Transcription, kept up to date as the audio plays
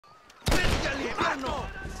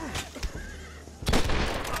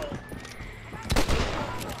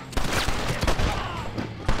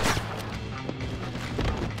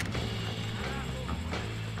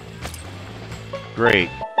Great.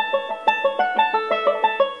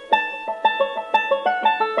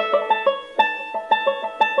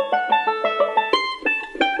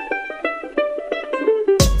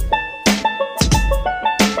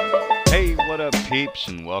 Hey, what up, peeps,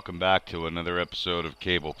 and welcome back to another episode of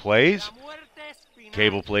Cable Plays.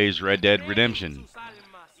 Cable Plays Red Dead Redemption.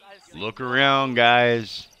 Look around,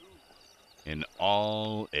 guys. In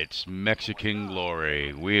all its Mexican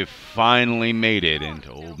glory, we have finally made it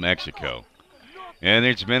into Old Mexico. And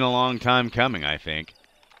it's been a long time coming, I think.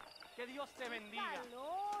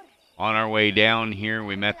 On our way down here,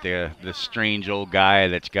 we met the strange old guy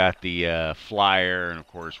that's got the flyer, and of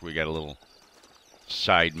course we got a little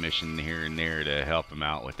side mission here and there to help him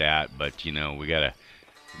out with that. But you know, we gotta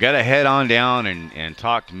head on down and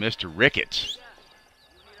talk to Mr. Rickets.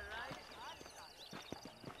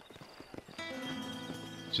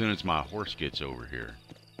 As soon as my horse gets over here.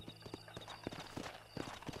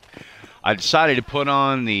 I decided to put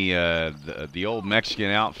on the old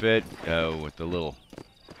Mexican outfit with the little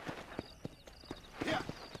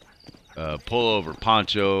pullover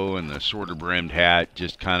poncho and the shorter brimmed hat,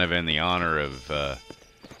 just kind of in the honor of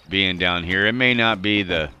being down here. It may not be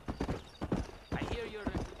the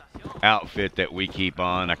outfit that we keep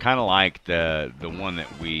on. I kind of like the one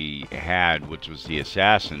that we had, which was the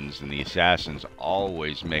assassins, and the assassins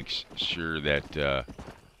always makes sure that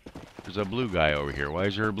there's a blue guy over here. Why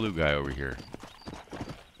is there a blue guy over here?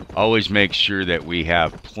 Always make sure that we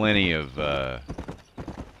have plenty of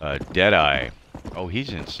Deadeye. Oh, he's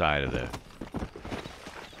inside of the...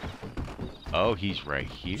 Oh, he's right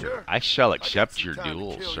here. Sure. I shall accept your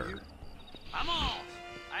duel, sir. Vamos!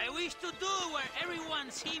 I wish to do where everyone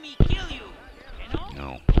see me kill you. You know?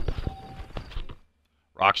 No.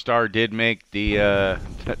 Rockstar did make the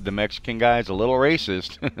Mexican guys a little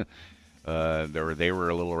racist. They were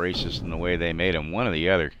a little racist in the way they made them, one or the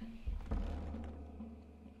other.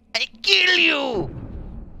 I kill you!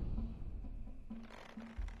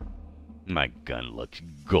 My gun looks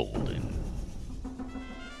golden.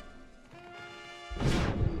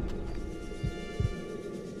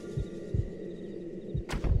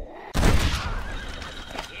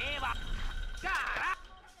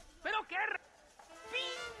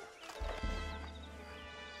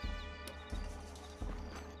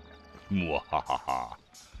 Mwahaha.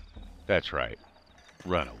 That's right.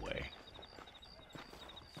 Run away.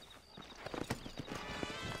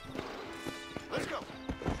 Let's go.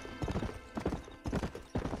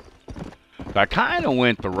 I kind of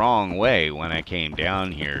went the wrong way when I came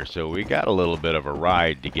down here, so we got a little bit of a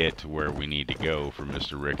ride to get to where we need to go for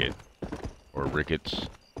Mr. Rickett. Or Rickets.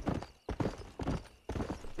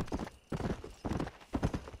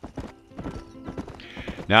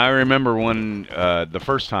 Now, I remember when the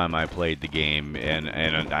first time I played the game, and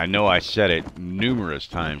I know I said it numerous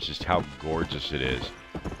times, just how gorgeous it is.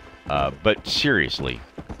 But seriously,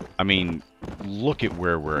 I mean, look at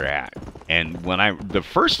where we're at. And when the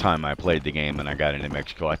first time I played the game and I got into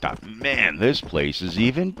Mexico, I thought, man, this place is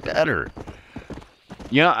even better.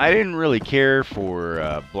 You know, I didn't really care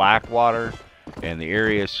for Blackwater and the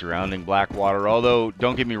areas surrounding Blackwater, although,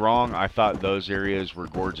 don't get me wrong, I thought those areas were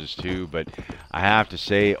gorgeous too, but I have to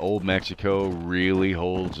say, Old Mexico really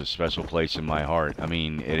holds a special place in my heart. I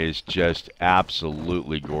mean, it is just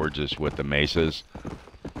absolutely gorgeous with the mesas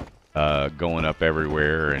going up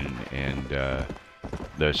everywhere, and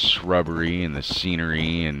the shrubbery and the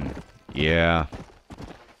scenery, and yeah.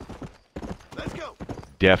 Let's go.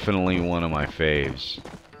 Definitely one of my faves.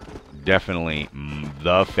 Definitely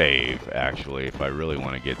the fave, actually, if I really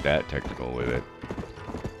want to get that technical with it.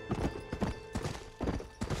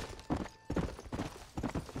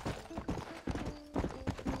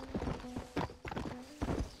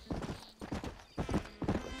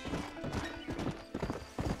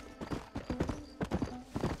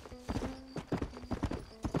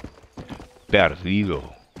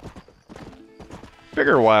 Perdido.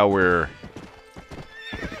 Figure while we're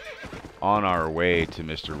on our way to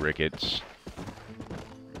Mr. Rickets.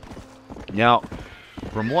 Now,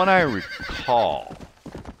 from what I recall,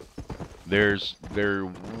 there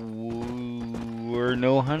were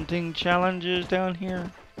no hunting challenges down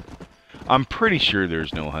here. I'm pretty sure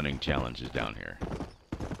there's no hunting challenges down here.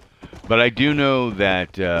 But I do know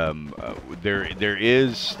that there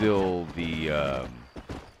is still the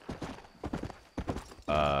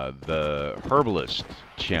herbalist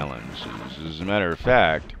challenge. As a matter of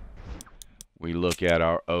fact, we look at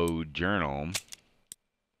our old journal.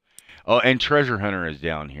 Oh, and Treasure Hunter is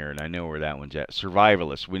down here, and I know where that one's at.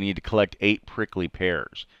 Survivalist. We need to collect 8 prickly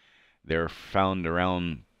pears. They're found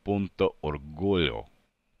around Punto Orgullo.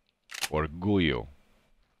 Orgullo.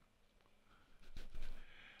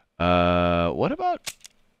 What about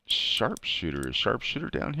Sharpshooter? Is Sharpshooter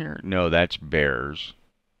down here? No, that's bears.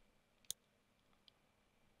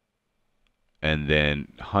 And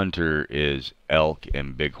then Hunter is elk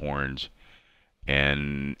and bighorns.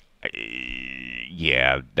 And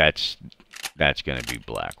yeah, that's gonna be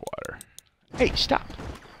Blackwater. Hey, stop!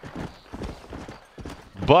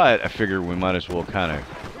 But I figure we might as well kind of.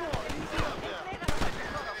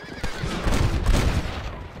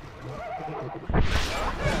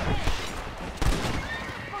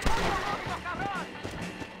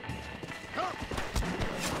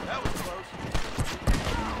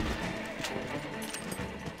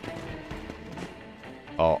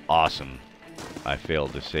 Oh, awesome. I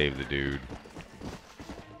failed to save the dude.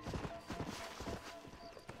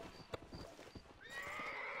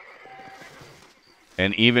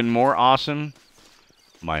 And even more awesome,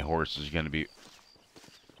 my horse is going to be...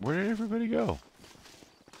 Where did everybody go?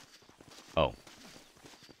 Oh.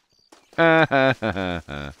 Is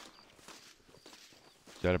that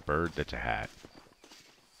a bird? That's a hat.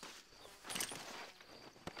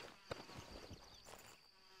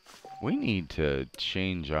 We need to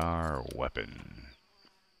change our weapon.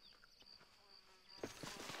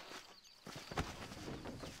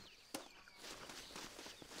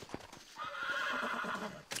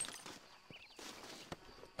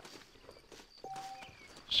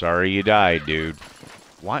 Sorry you died, dude.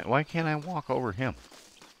 Why can't I walk over him?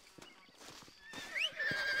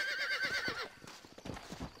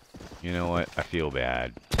 You know what? I feel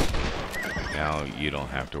bad. Now you don't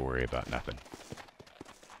have to worry about nothing.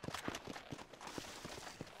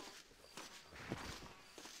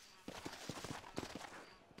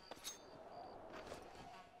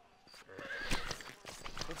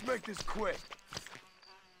 Let's make this quick.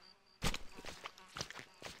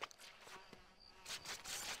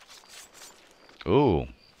 Ooh.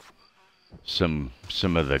 Some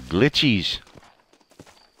of the glitchies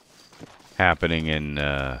happening in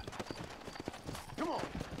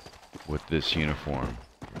with this uniform.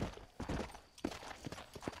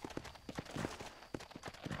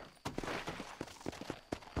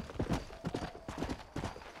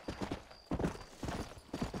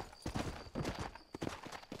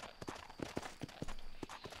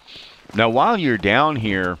 Now, while you're down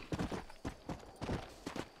here,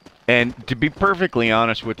 and to be perfectly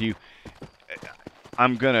honest with you,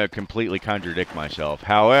 I'm going to completely contradict myself.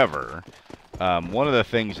 However, one of the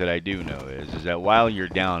things that I do know is that while you're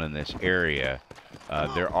down in this area,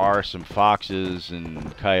 there are some foxes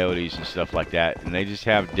and coyotes and stuff like that, and they just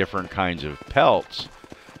have different kinds of pelts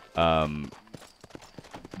than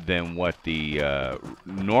what the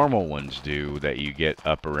normal ones do that you get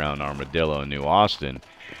up around Armadillo and New Austin.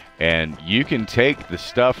 And you can take the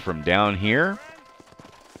stuff from down here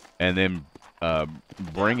and then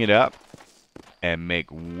bring it up and make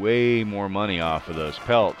way more money off of those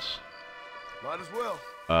pelts. Might as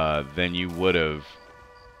well. Than you would have.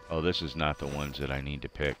 Oh, this is not the ones that I need to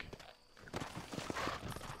pick.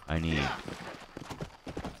 I need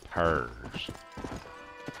purrs.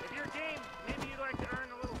 If you're game, maybe you'd like to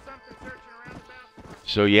earn a little something searching around about.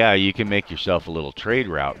 So yeah, you can make yourself a little trade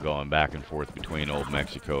route going back and forth between Old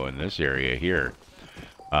Mexico and this area here.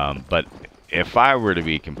 But if I were to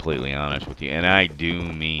be completely honest with you, and I do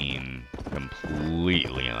mean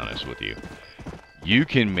completely honest with you, you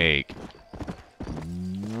can make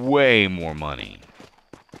way more money.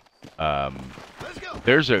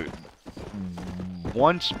 There's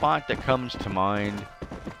one spot that comes to mind.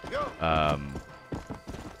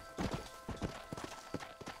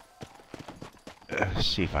 Let's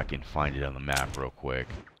see if I can find it on the map real quick.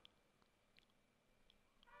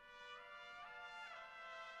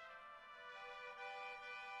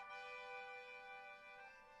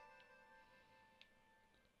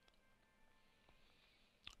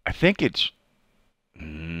 I think it's...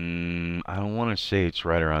 I don't want to say it's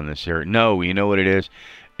right around this area. No, you know what it is?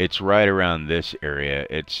 It's right around this area.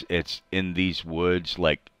 It's in these woods,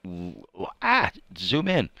 like... zoom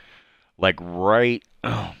in. Like right...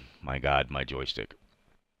 Oh, my God, my joystick.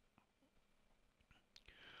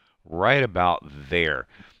 Right about there.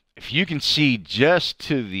 If you can see just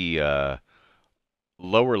to the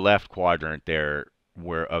lower left quadrant there,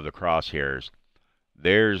 where of the crosshairs,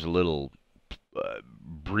 there's a little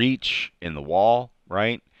breach in the wall,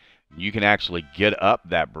 right? You can actually get up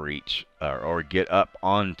that breach or get up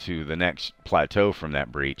onto the next plateau from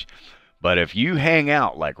that breach. But if you hang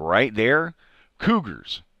out like right there,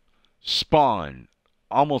 cougars spawn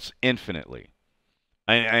almost infinitely,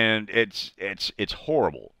 and it's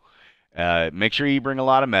horrible. Make sure you bring a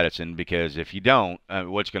lot of medicine, because if you don't,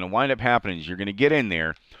 what's going to wind up happening is you're going to get in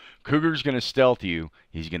there. Cougar's going to stealth you.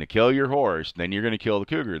 He's going to kill your horse. Then you're going to kill the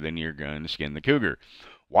cougar. Then you're going to skin the cougar.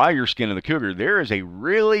 While you're skinning the cougar, there is a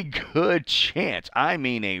really good chance, I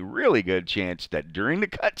mean a really good chance, that during the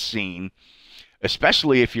cutscene,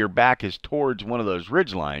 especially if your back is towards one of those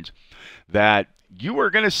ridge lines, that you are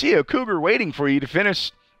going to see a cougar waiting for you to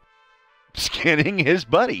finish skinning his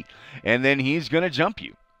buddy. And then he's going to jump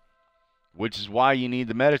you, which is why you need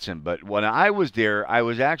the medicine. But when I was there, I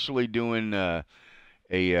was actually doing a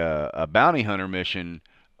bounty hunter mission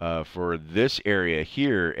for this area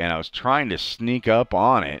here, and I was trying to sneak up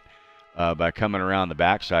on it by coming around the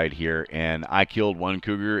backside here, and I killed one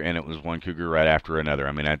cougar, and it was one cougar right after another.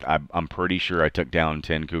 I mean, I'm pretty sure I took down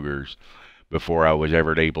 10 cougars before I was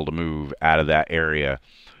ever able to move out of that area.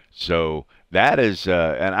 So that is,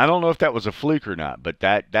 and I don't know if that was a fluke or not, but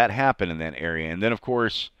that happened in that area. And then, of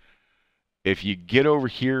course, if you get over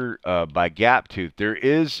here by Gaptooth, there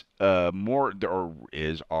is are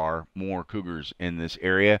more cougars in this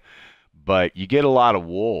area, but you get a lot of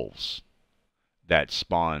wolves that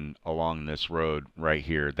spawn along this road right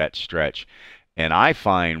here, that stretch. And I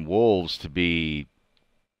find wolves to be,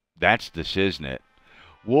 that's the shiznit.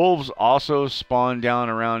 Wolves also spawn down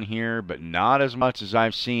around here, but not as much as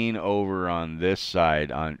I've seen over on this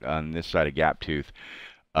side, on this side of Gaptooth.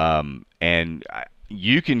 And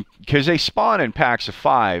you can, because they spawn in packs of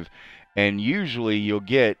 5, and usually you'll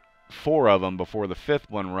get 4 of them before the 5th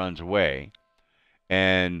one runs away.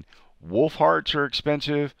 And wolf hearts are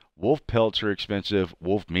expensive, wolf pelts are expensive,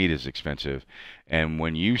 wolf meat is expensive. And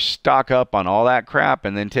when you stock up on all that crap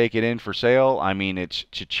and then take it in for sale, I mean, it's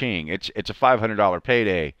cha-ching. It's a $500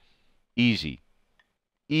 payday. Easy.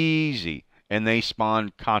 Easy. And they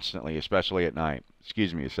spawn constantly, especially at night.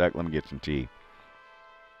 Excuse me a sec, let me get some tea.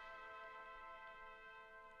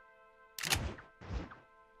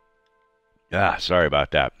 Ah, sorry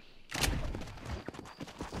about that.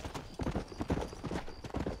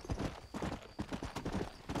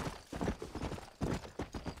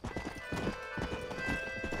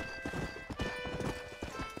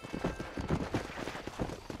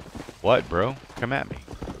 What, bro? Come at me.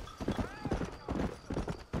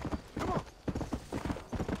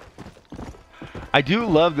 I do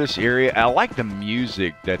love this area. I like the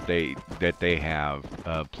music that they have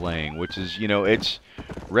playing, which is, you know, it's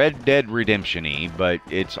Red Dead Redemption-y, but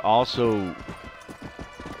it's also,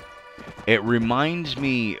 it reminds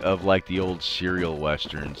me of like the old serial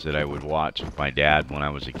westerns that I would watch with my dad when I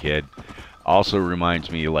was a kid. Also reminds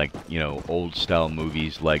me of, like, you know, old style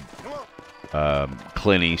movies like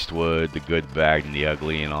Clint Eastwood, The Good, the Bad, and the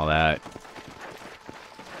Ugly, and all that.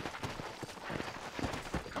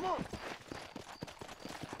 Come on.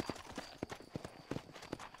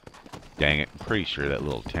 Dang it, I'm pretty sure that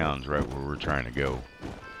little town's right where we're trying to go.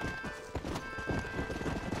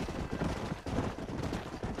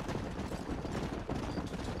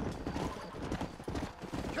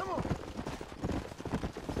 Come on.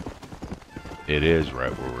 It is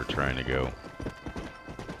right where we're trying to go.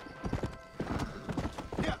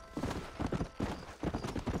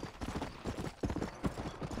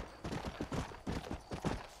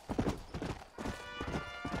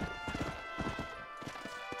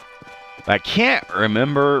 I can't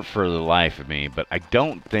remember for the life of me, but I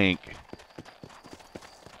don't think...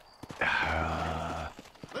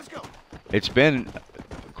 Let's go. It's been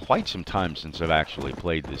quite some time since I've actually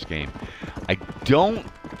played this game. I don't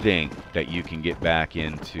think that you can get back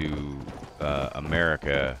into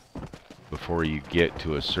America before you get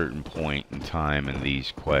to a certain point in time in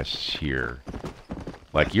these quests here.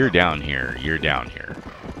 Like, you're down here, you're down here.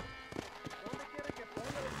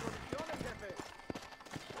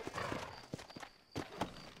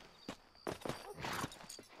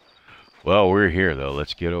 Well, we're here, though.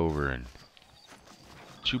 Let's get over and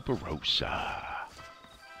Chuparosa.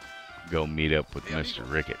 Go meet up with Mr.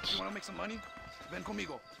 Rickets. You want to make some money? Ven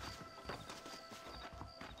conmigo.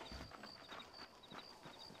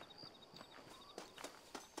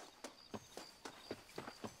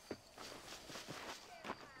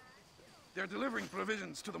 They're delivering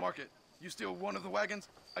provisions to the market. You steal one of the wagons,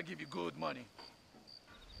 I give you good money.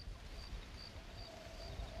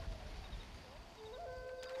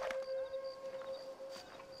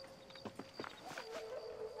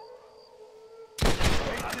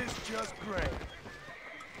 Ain't this just great?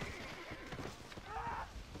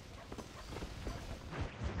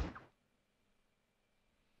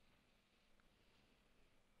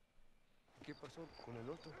 ¿Qué pasó con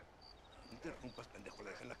el otro? No interrumpas, pendejo,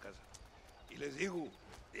 la dejé en la casa. Y les digo,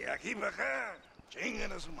 de aquí para acá.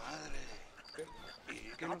 Chingan a su madre.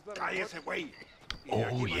 Cállese, güey.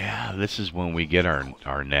 Oh yeah, this is when we get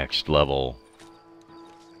our next level.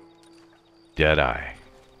 Deadeye.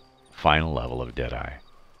 Final level of Deadeye.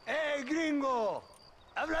 Hey, gringo!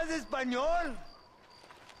 ¿Hablas español?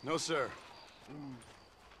 No, sir.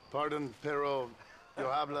 Pardon, pero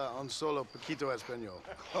yo habla un solo poquito español.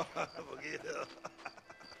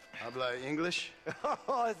 ¿Habla English?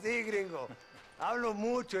 Oh, sí, gringo. Hablo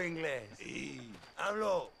mucho inglés.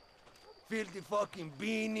 Hablo filthy fucking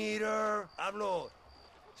bean eater. Hablo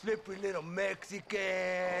slippery little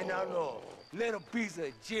Mexican. Hablo little piece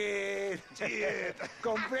of shit.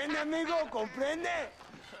 ¿Comprende, amigo? ¿Comprende?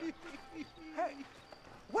 Hey,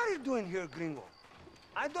 what are you doing here, gringo?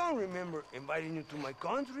 I don't remember inviting you to my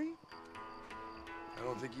country. I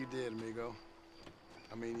don't think you did, amigo.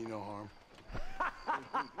 I mean you no harm.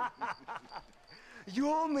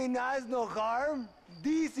 You mean us no harm?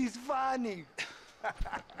 This is funny.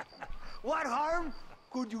 What harm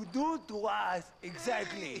could you do to us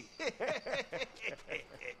exactly?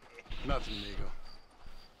 Nothing, amigo.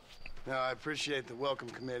 Now, I appreciate the welcome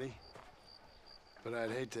committee, but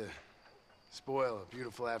I'd hate to spoil a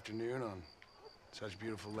beautiful afternoon on such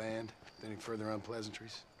beautiful land with any further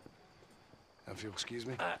unpleasantries. Now, if you'll excuse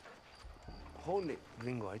me. Hold it,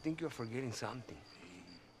 gringo. I think you're forgetting something.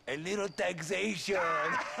 A little taxation.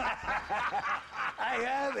 I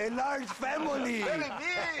have a large family. Very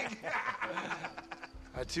big.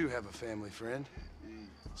 I too have a family friend.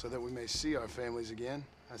 So that we may see our families again,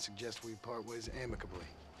 I suggest we part ways amicably.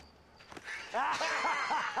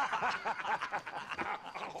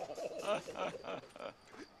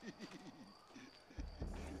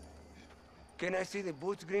 Can I see the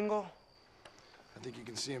boots, gringo? I think you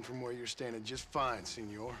can see him from where you're standing just fine,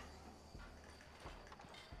 senor.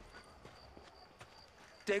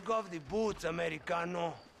 Take off the boots,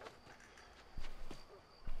 Americano.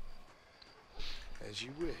 As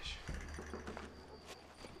you wish.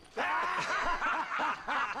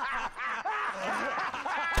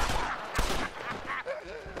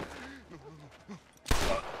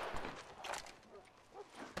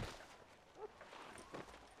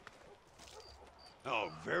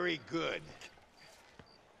 Oh, very good.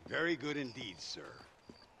 Very good indeed, sir.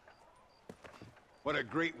 What a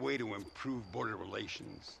great way to improve border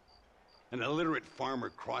relations. An illiterate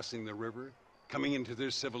farmer crossing the river, coming into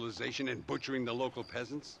their civilization and butchering the local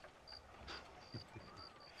peasants?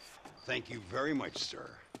 Thank you very much,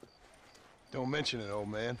 sir. Don't mention it, old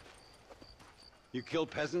man. You kill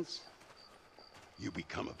peasants, you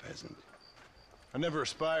become a peasant. I never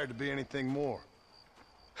aspired to be anything more.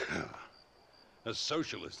 A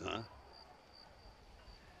socialist, huh?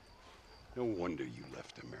 No wonder you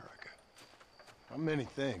left America. I'm many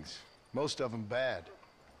things. Most of them bad.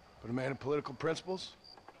 But a man of political principles?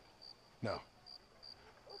 No.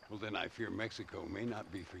 Well, then I fear Mexico may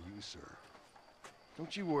not be for you, sir.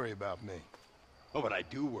 Don't you worry about me. Oh, but I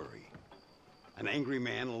do worry. An angry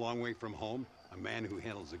man a long way from home, a man who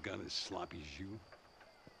handles a gun as sloppy as you.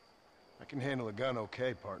 I can handle a gun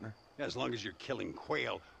okay, partner. Yeah, as long as you're killing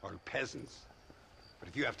quail or peasants. But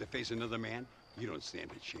if you have to face another man, you don't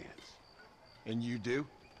stand a chance. And you do?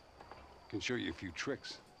 Can show you a few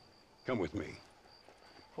tricks. Come with me.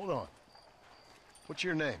 Hold on. What's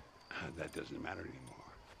your name? That doesn't matter anymore.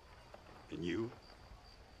 And you?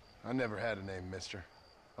 I never had a name, mister.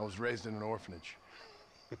 I was raised in an orphanage.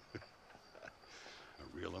 A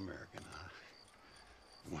real American, huh?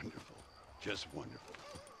 Wonderful. Just wonderful.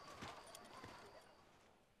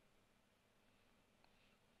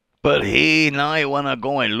 But hey, now I wanna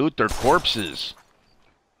go and loot their corpses.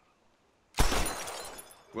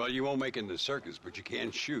 Well, you won't make it in the circus, but you can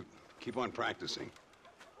shoot. Keep on practicing.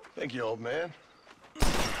 Thank you, old man.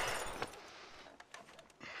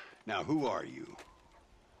 Now, who are you?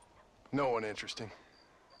 No one interesting.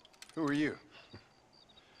 Who are you?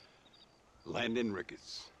 Landon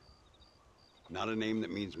Rickets. Not a name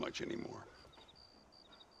that means much anymore.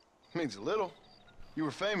 Means a little. You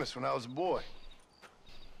were famous when I was a boy.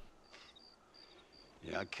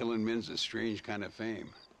 Yeah, killing men's a strange kind of fame.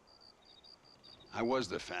 I was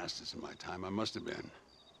the fastest in my time. I must have been.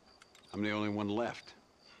 I'm the only one left.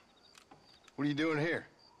 What are you doing here?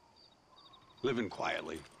 Living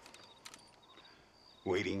quietly.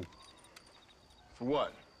 Waiting. For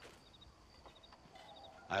what?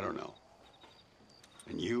 I don't know.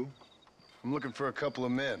 And you? I'm looking for a couple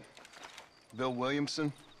of men. Bill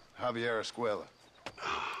Williamson, Javier Escuela.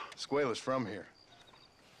 Escuela's from here.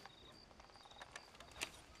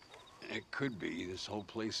 It could be. This whole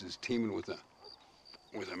place is teeming with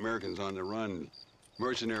Americans on the run.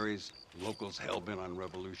 Mercenaries, locals hell-bent on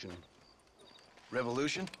revolution.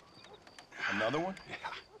 Revolution? Another one? Yeah.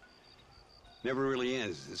 Never really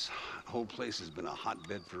ends. This whole place has been a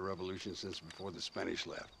hotbed for revolution since before the Spanish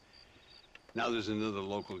left. Now there's another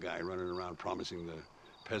local guy running around promising the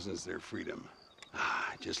peasants their freedom.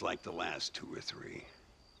 Just like the last 2 or 3.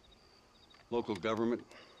 Local government,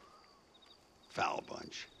 foul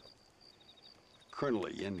bunch. Colonel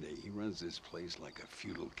Allende, he runs this place like a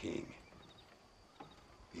feudal king.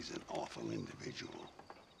 He's an awful individual.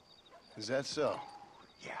 Is that so?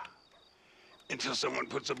 Yeah. Until someone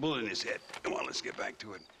puts a bullet in his head. Come on, let's get back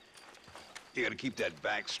to it. You gotta keep that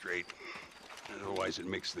back straight. Otherwise it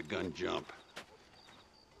makes the gun jump.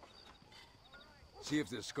 See if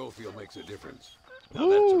this Schofield makes a difference.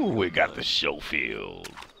 Ooh, we got the Schofield.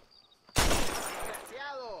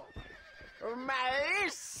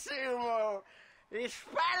 Malísimo.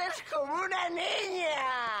 Disparas como una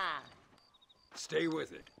niña. Stay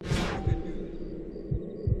with it. You can do this.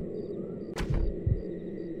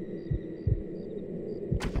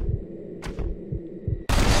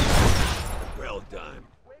 Well done.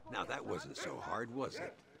 Now that wasn't so hard, was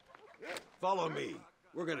it? Follow me.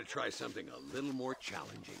 We're gonna try something a little more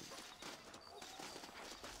challenging.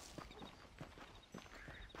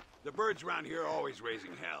 The birds around here are always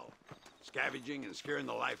raising hell, scavenging and scaring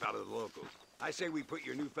the life out of the locals. I say we put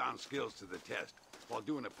your newfound skills to the test while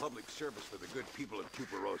doing a public service for the good people of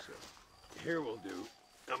Tuperosa. Here we'll do.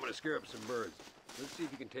 I'm gonna scare up some birds. Let's see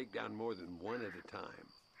if you can take down more than one at a time.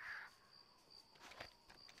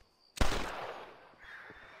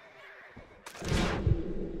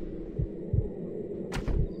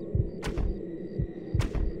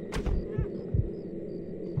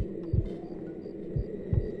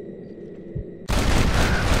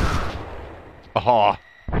 Aha.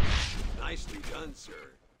 Nicely done, sir.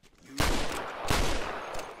 You...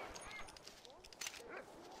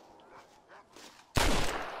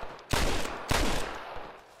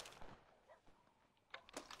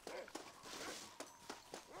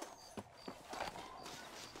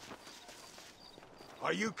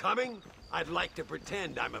 Are you coming? I'd like to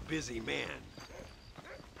pretend I'm a busy man.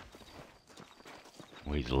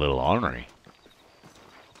 Well, he's a little ornery.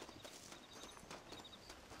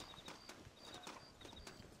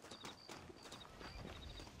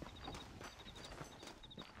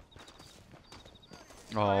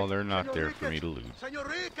 Oh, they're not there for me to loot. Senor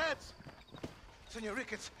Rickets! Senor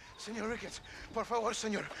Rickets, Senor Rickets, por favor,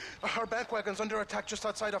 senor. Our bank wagon's under attack just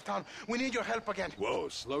outside of town. We need your help again. Whoa,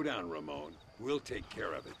 slow down, Ramon. We'll take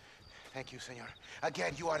care of it. Thank you, senor.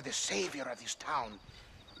 Again, you are the savior of this town.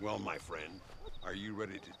 Well, my friend, are you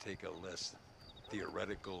ready to take a less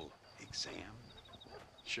theoretical exam?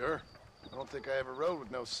 Sure. I don't think I ever rode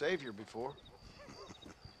with no savior before.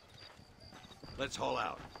 Let's haul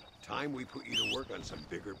out. Time we put you to work on some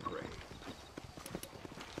bigger prey.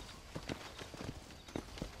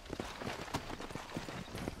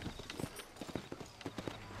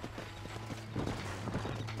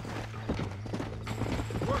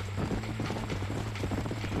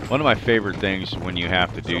 One of my favorite things when you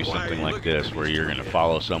have to do something like this, where you're going to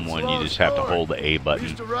follow someone, you just have to hold the A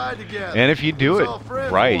button. And if you do it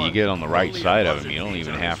right, you get on the right side of them. You don't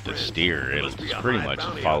even have to steer. It'll pretty much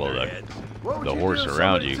follow the horse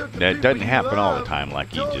around you. That doesn't happen all the time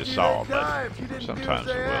like you just saw, but sometimes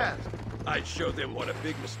it will. I'd show them what a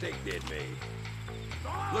big mistake they'd made.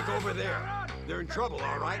 Look over there. They're in trouble,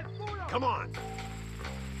 all right? Come on.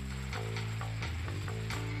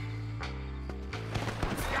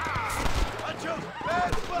 I chose a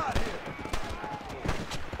bad spot here.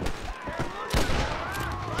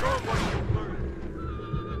 Show 'em what you've learned.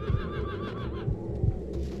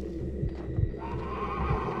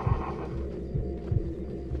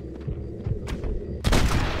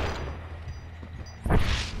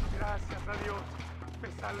 Gracias a Dios. Me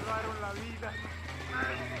salvaron la vida.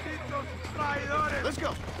 Malditos traidores. Let's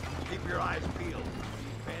go. Keep your eyes peeled.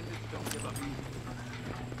 These bandits don't give up easy.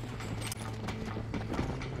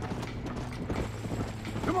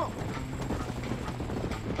 Come on.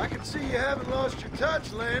 I can see you haven't lost your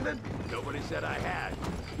touch, Landon. Nobody said I had.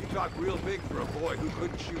 You talk real big for a boy who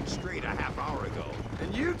couldn't shoot straight a half hour ago.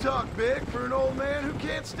 And you talk big for an old man who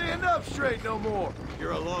can't stand up straight no more.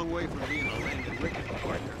 You're a long way from being a Landon Rickets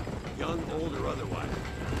partner. Young, old, or otherwise.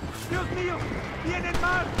 Dios mío, vienen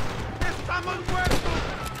más. Estamos muertos.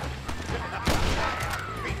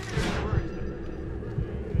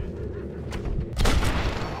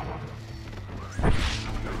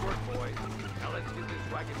 Good work, boys. Now let's get this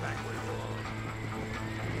wagon back where it belongs.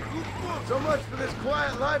 So much for this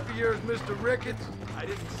quiet life of yours, Mr. Ricketts. I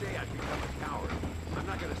didn't say I'd become a coward. I'm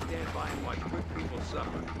not gonna stand by and watch good people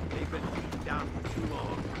suffer. They've been beaten down for too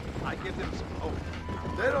long. I give them some hope.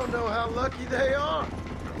 They don't know how lucky they are.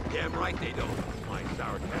 Damn right they don't. My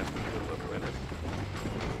sarcasm, little apprentice.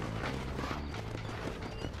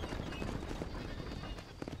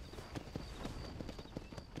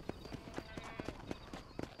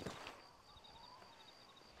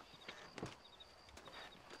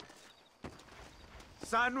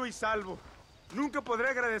 Sano y salvo. Nunca podré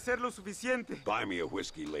agradecer lo suficiente. Buy me a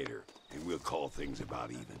whiskey later, and we'll call things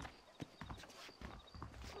about even.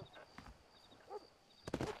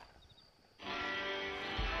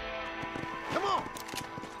 Come on!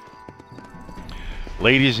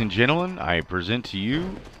 Ladies and gentlemen, I present to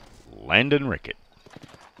you Landon Rickett.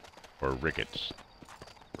 Or Rickets.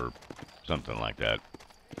 Or something like that.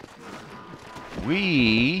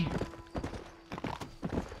 We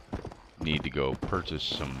need to go purchase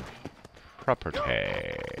some property.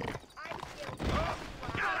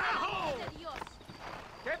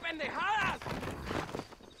 ¡Qué pendejadas!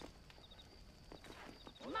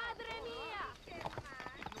 ¡Madre mía!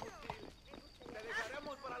 ¡Te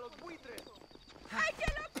dejaremos para los buitres! ¡Ay, qué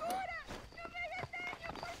locura! ¡No me hagas daño,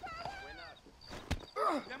 por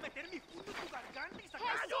favor! Voy a meter mi puño en tu garganta y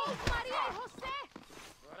sacar... ¡Jesús, María y José!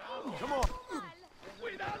 Come on!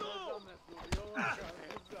 ¡Cuidado!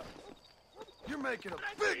 You're making a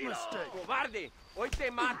big mistake. ¡Cobarde! Hoy te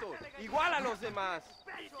mato, igual a los demás.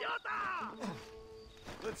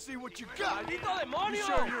 Let's see what you got. ¡Maldito You demonio!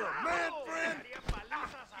 sure you're a man, friend?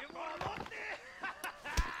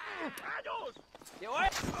 ¡Te voy!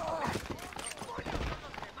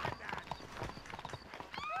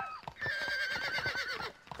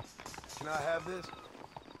 Can I have this?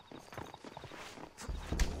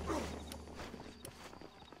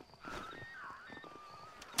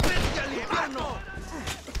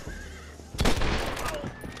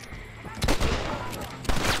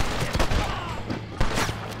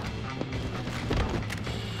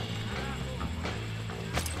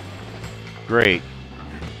 Great.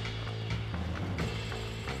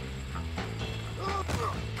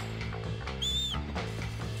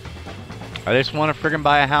 I just want to friggin'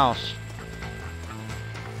 buy a house.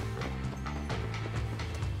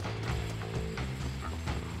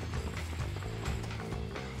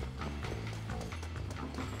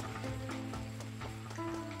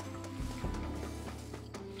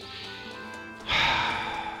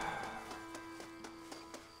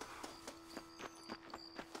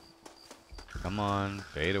 Come on,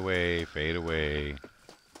 fade away, fade away.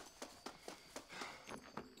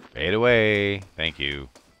 Fade away. Thank you.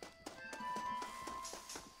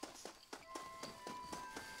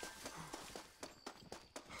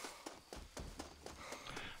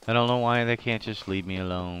 I don't know why they can't just leave me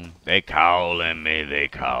alone. They calling me, they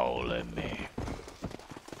calling me.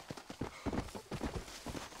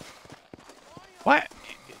 What?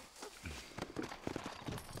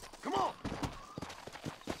 Come on.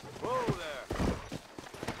 Whoa there!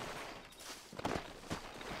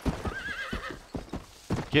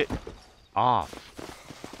 Get off.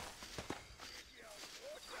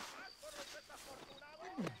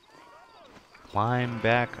 Climb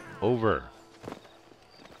back over.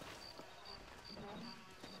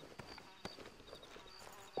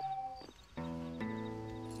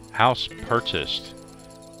 House purchased.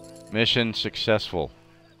 Mission successful.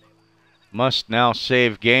 Must now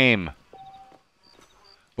save game.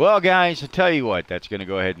 Well, guys, I tell you what, that's going to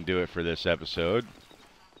go ahead and do it for this episode.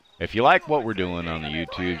 If you like what we're doing on the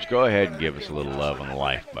YouTubes, go ahead and give us a little love on the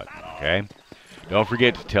like button, okay? Don't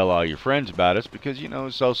forget to tell all your friends about us because, you know,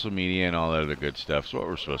 social media and all that other good stuff is what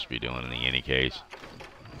we're supposed to be doing in any case.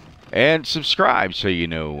 And subscribe so you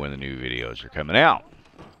know when the new videos are coming out.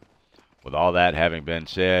 With all that having been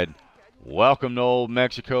said, welcome to Old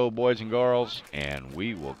Mexico, boys and girls, and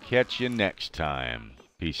we will catch you next time.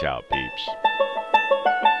 Peace out, peeps.